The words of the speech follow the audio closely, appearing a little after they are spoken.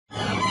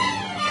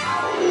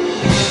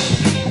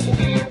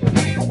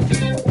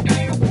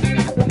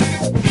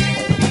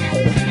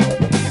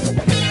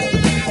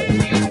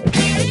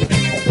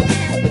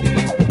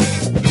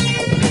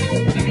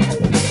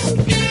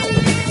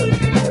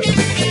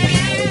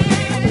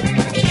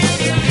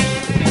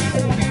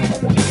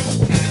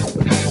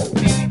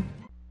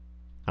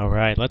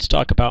let's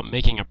talk about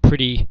making a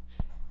pretty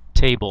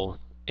table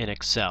in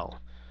Excel.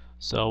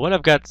 So what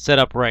I've got set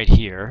up right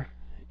here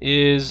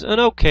is an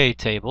okay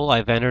table.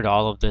 I've entered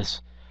all of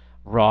this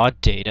raw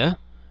data,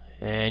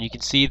 and you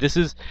can see this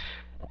is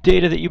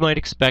data that you might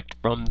expect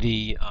from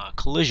the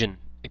collision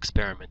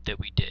experiment that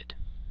we did.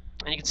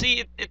 And you can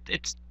see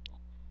it's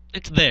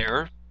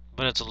there,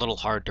 but it's a little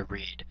hard to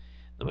read.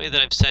 The way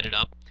that I've set it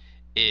up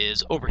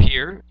is over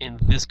here in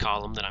this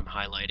column that I'm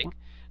highlighting.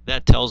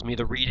 That tells me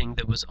the reading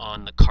that was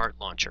on the cart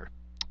launcher.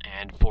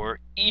 And for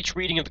each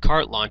reading of the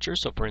cart launcher,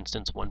 so for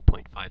instance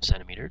 1.5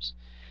 centimeters,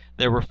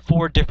 there were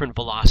 4 different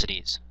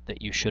velocities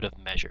that you should have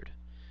measured.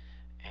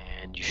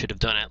 And you should have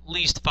done at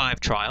least 5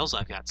 trials.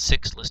 I've got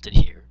 6 listed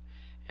here.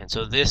 And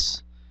so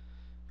this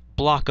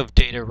block of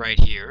data right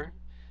here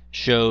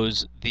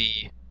shows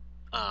the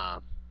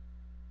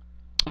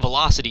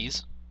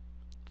velocities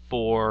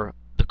for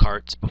the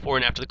carts before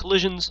and after the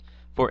collisions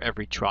for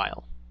every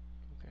trial.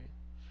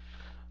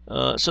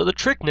 So the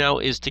trick now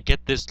is to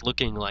get this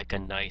looking like a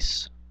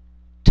nice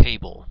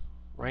table.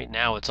 Right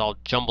now it's all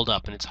jumbled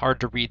up and it's hard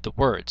to read the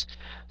words.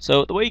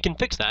 So the way you can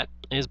fix that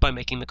is by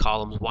making the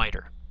columns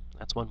wider.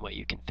 That's one way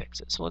you can fix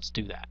it. So let's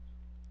do that.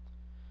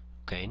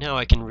 Okay, now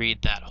I can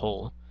read that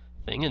whole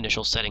thing,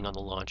 initial setting on the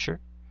launcher.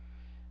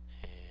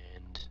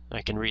 And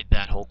I can read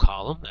that whole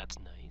column. That's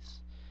nice.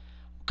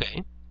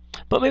 Okay,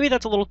 but maybe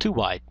that's a little too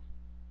wide.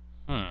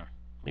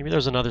 Maybe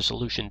there's another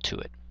solution to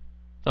it.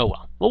 Oh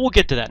well. Well, we'll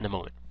get to that in a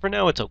moment. For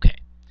now, it's okay.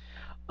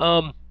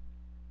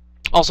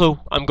 Also,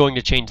 I'm going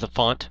to change the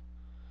font.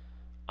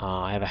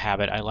 I have a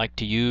habit. I like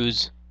to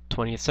use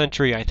 20th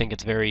century. I think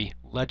it's very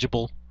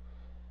legible,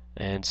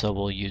 and so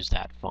we'll use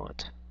that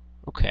font.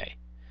 Okay.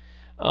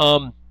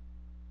 So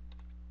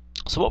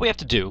what we have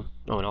to do...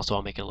 Oh, and also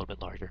I'll make it a little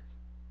bit larger.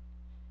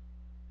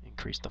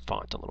 Increase the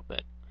font a little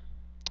bit.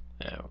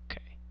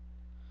 Okay.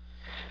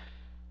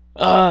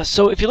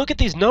 So if you look at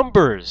these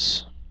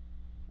numbers,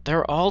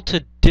 they're all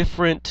to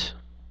different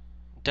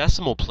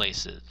decimal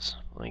places.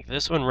 Like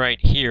this one right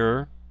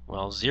here,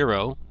 well,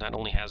 0, that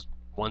only has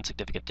one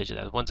significant digit.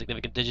 That has one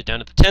significant digit down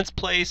to the 10th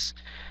place.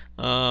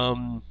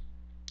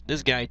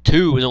 This guy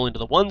 2 is only to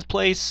the 1's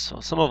place. So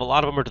a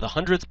lot of them are to the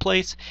 100th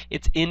place.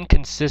 It's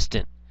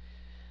inconsistent.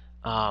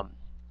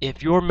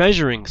 If you're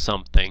measuring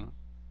something,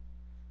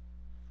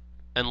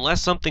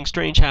 unless something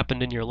strange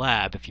happened in your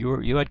lab, if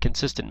you had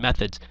consistent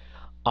methods,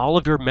 all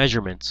of your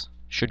measurements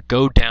should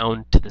go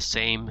down to the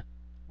same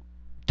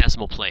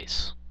decimal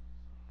place.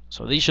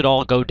 So these should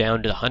all go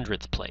down to the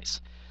 100th place.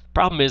 The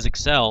problem is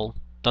Excel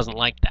doesn't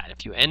like that.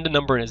 If you end a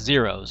number in a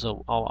 0,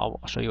 so I'll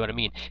show you what I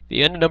mean. If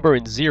you end a number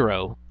in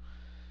 0,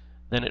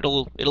 then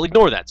it'll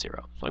ignore that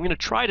 0. So I'm going to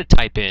try to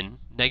type in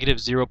negative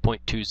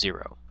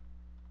 0.20.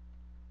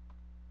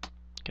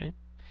 Okay.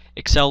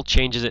 Excel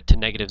changes it to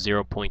negative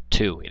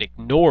 0.2. It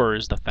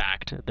ignores the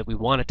fact that we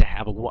want it to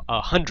have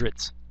a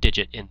hundredths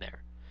digit in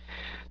there.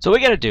 So what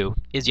we got to do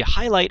is you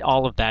highlight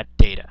all of that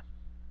data.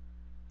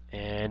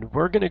 And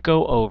we're going to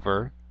go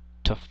over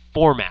to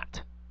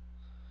Format.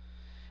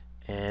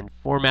 And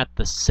format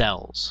the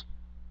cells.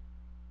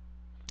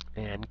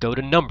 And go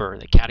to Number,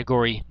 the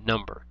category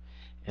Number.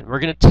 And we're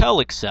going to tell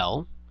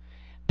Excel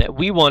that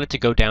we want it to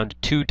go down to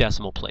 2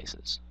 decimal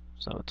places.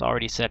 So it's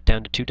already set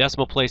down to 2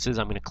 decimal places.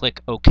 I'm going to click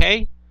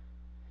OK.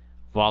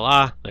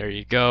 Voila, there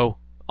you go.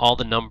 All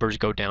the numbers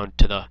go down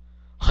to the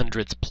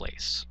 100th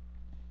place.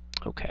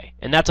 Okay,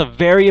 and that's a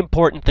very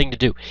important thing to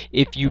do.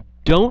 If you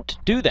don't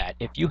do that,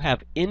 if you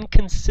have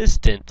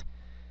inconsistent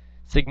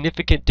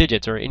significant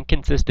digits or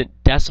inconsistent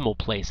decimal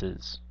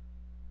places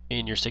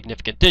in your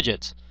significant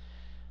digits,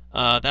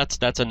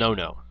 that's a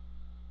no-no.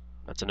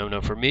 That's a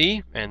no-no for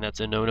me, and that's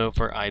a no-no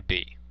for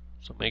IB.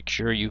 So make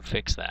sure you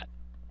fix that.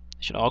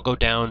 They should all go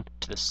down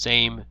to the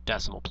same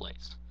decimal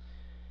place.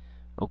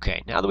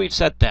 Okay, now that we've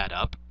set that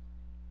up,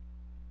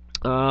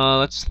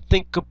 let's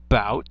think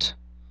about,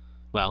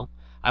 well,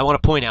 I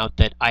want to point out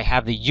that I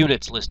have the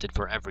units listed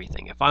for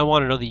everything. If I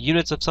want to know the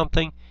units of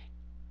something,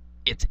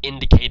 it's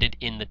indicated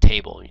in the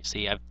table. You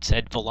see, I've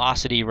said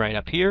velocity right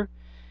up here,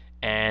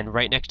 and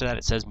right next to that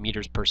it says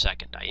meters per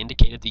second. I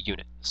indicated the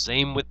unit.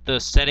 Same with the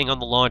setting on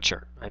the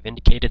launcher. I've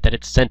indicated that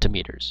it's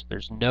centimeters.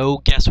 There's no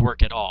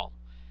guesswork at all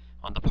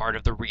on the part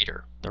of the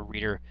reader. The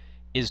reader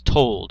is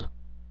told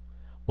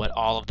what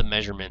all of the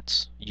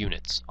measurements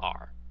units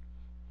are.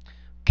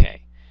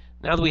 Okay,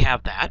 now that we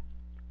have that,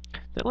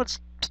 then let's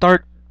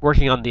start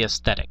working on the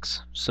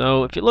aesthetics.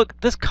 So if you look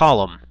at this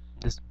column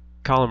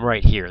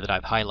right here that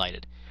I've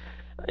highlighted,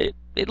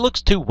 it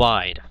looks too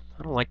wide.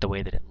 I don't like the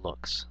way that it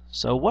looks.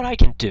 So what I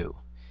can do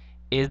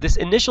is this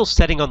initial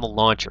setting on the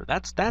launcher,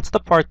 that's the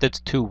part that's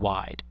too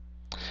wide.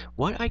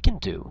 What I can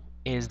do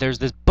is there's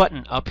this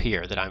button up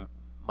here that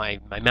my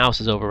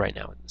mouse is over right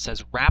now. It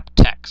says wrap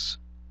text.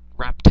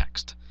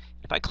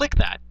 If I click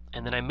that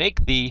and then I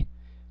make the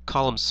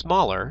column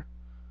smaller,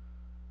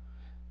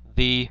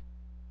 the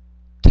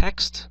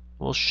text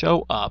will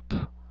show up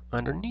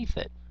underneath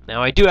it.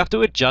 Now I do have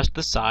to adjust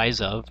the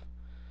size of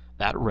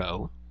that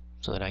row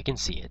so that I can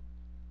see it,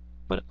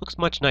 but it looks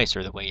much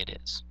nicer the way it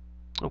is.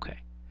 Okay.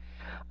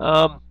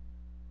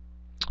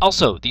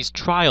 Also, these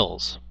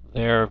trials,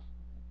 they're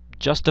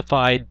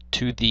justified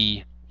to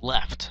the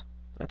left.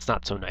 That's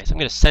not so nice. I'm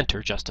going to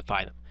center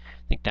justify them.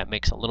 I think that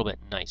makes it a little bit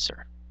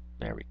nicer.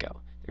 There we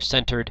go. They're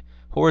centered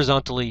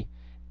horizontally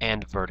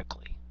and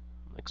vertically.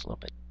 Makes a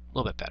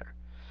little bit better.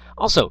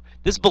 Also,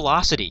 this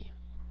velocity,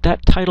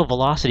 that title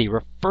velocity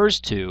refers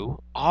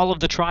to all of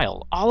the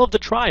trial. All of the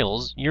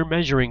trials, you're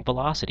measuring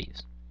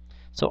velocities.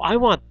 So I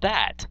want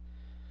that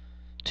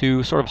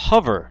to sort of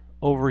hover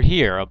over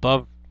here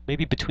above,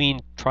 maybe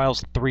between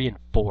trials 3 and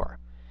 4.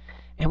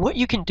 And what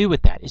you can do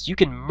with that is you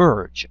can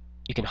merge.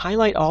 You can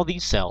highlight all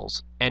these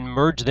cells and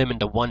merge them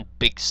into one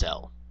big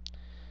cell.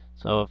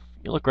 So if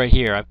you look right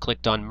here, I've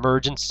clicked on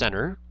Merge and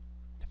Center.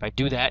 If I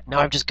do that, now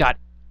I've just got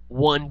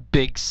one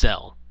big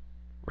cell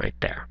right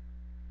there.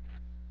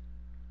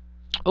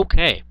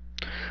 Okay.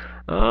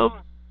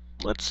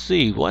 Let's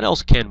see. What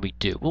else can we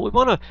do? Well, we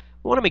want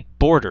to make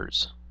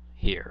borders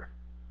here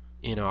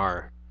in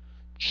our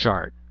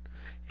chart.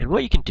 And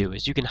what you can do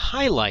is you can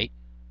highlight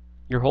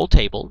your whole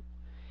table,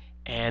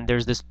 and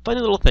there's this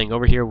funny little thing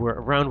over here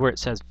around where it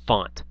says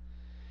font.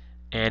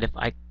 And if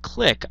I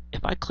click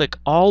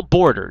all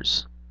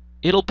borders,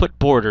 it'll put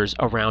borders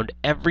around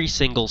every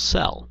single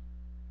cell.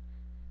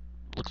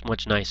 Looks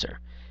much nicer.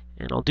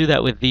 And I'll do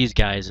that with these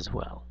guys as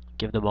well.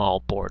 Give them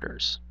all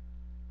borders.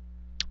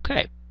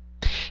 Okay.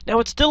 Now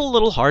it's still a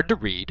little hard to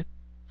read,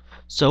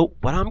 so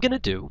what I'm going to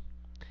do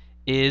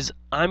is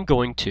I'm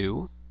going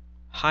to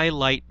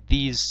highlight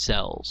these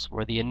cells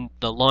where the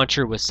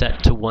launcher was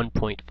set to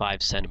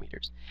 1.5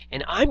 centimeters.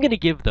 And I'm going to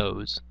give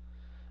those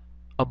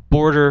a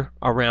border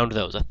around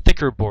those, a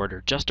thicker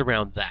border just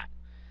around that.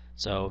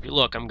 So if you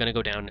look, I'm going to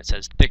go down and it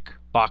says thick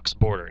box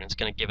border, and it's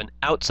going to give an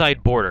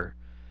outside border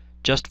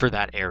just for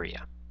that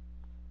area.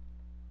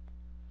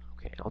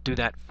 Okay, I'll do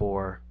that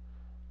for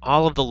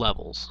all of the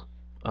levels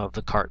of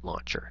the cart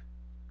launcher.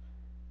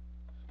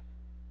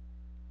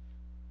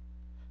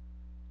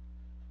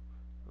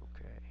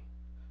 Okay.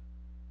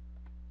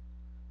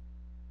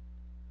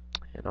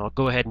 And I'll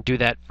go ahead and do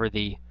that for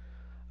the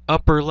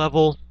upper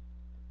level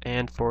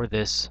and for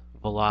this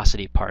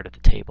velocity part of the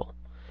table.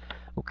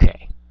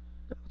 Okay,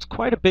 it's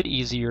quite a bit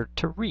easier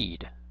to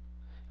read.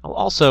 I'll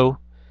also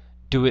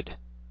do it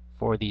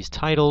for these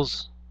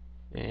titles,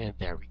 and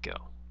there we go.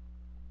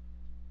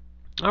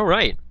 All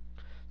right,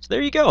 so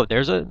there you go.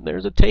 There's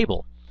a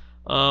table.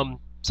 Some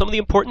of the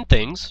important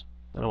things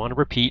that I want to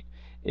repeat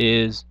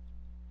is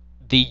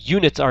the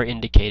units are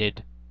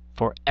indicated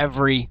for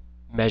every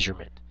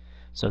measurement.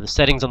 So the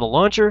settings on the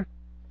launcher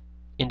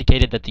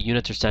indicated that the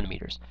units are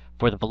centimeters.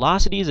 For the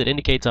velocities, it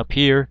indicates up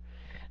here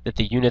that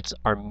the units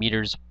are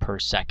meters per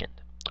second.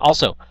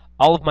 Also,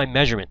 all of my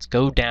measurements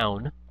go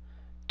down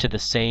to the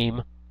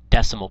same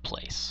decimal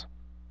place.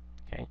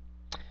 Okay?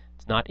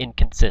 It's not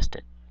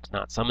inconsistent. It's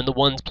not some in the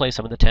ones place,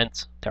 some in the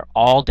tenths. They're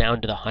all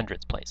down to the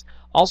hundredths place.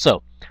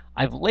 Also,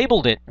 I've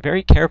labeled it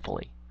very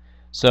carefully.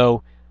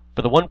 So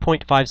for the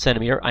 1.5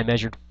 centimeter, I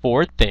measured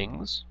 4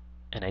 things,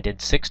 and I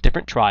did 6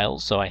 different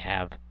trials, so I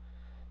have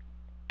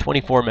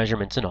 24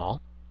 measurements in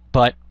all.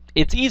 But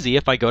it's easy.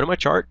 If I go to my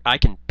chart, I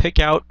can pick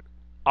out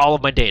all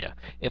of my data.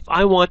 If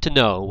I want to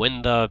know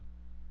when the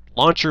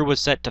launcher was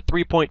set to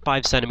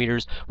 3.5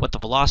 centimeters, what the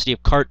velocity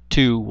of cart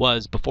 2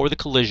 was before the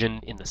collision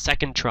in the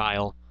second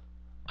trial,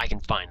 I can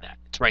find that.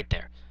 It's right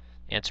there.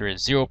 The answer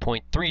is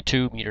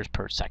 0.32 meters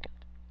per second.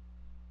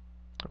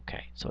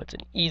 Okay, so it's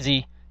an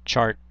easy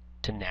chart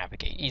to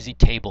navigate, easy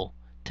table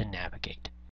to navigate.